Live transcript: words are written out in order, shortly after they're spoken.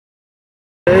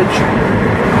There you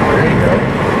go.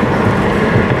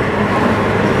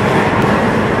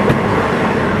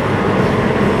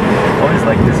 Always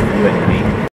like this view at night.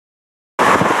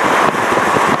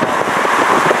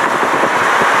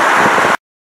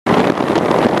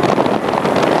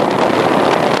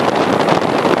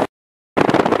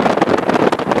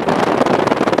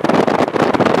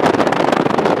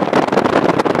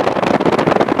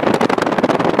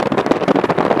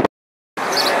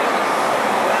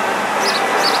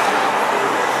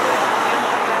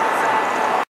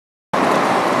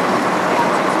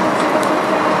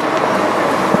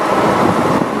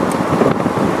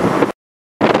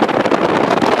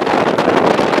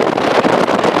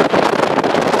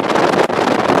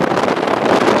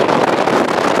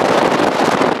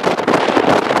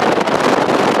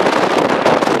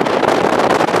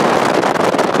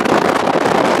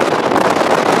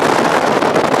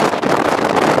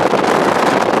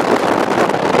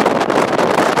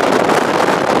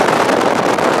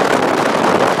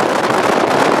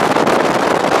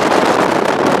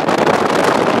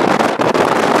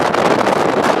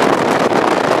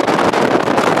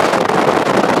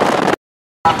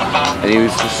 And he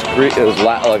was just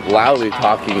like loudly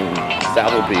talking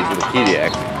Saddlebees with the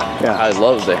Kediac. Yeah. I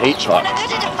love the hate fuck.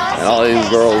 And all these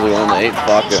girls who want to hate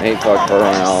fuck her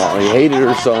and all. He hated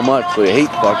her so much, so he hate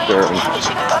fucked her.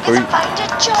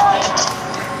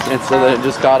 And so then it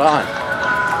just got on.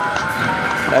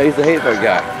 Now he's the hate fuck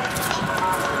guy.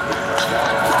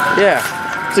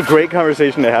 Yeah. It's a great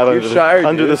conversation to have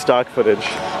under the stock footage.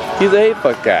 He's a hate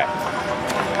fuck guy.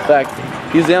 In fact,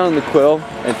 he's down in the quill,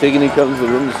 and Antigone comes to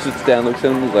the room, just sits down, looks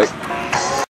at him, he's like,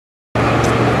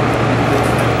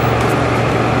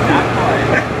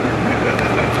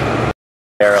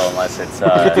 Arrow, unless it's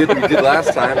you did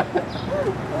last time. It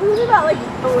was about like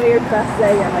a weird best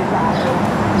day or like that.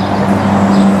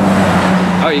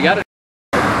 Oh, you got it.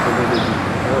 you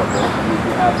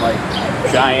have like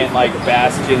giant like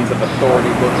bastions of authority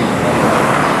looking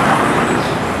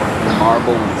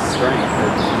marble and strength.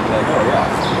 It's like, oh yeah,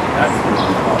 that's cool.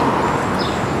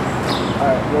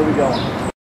 Alright, where are we going?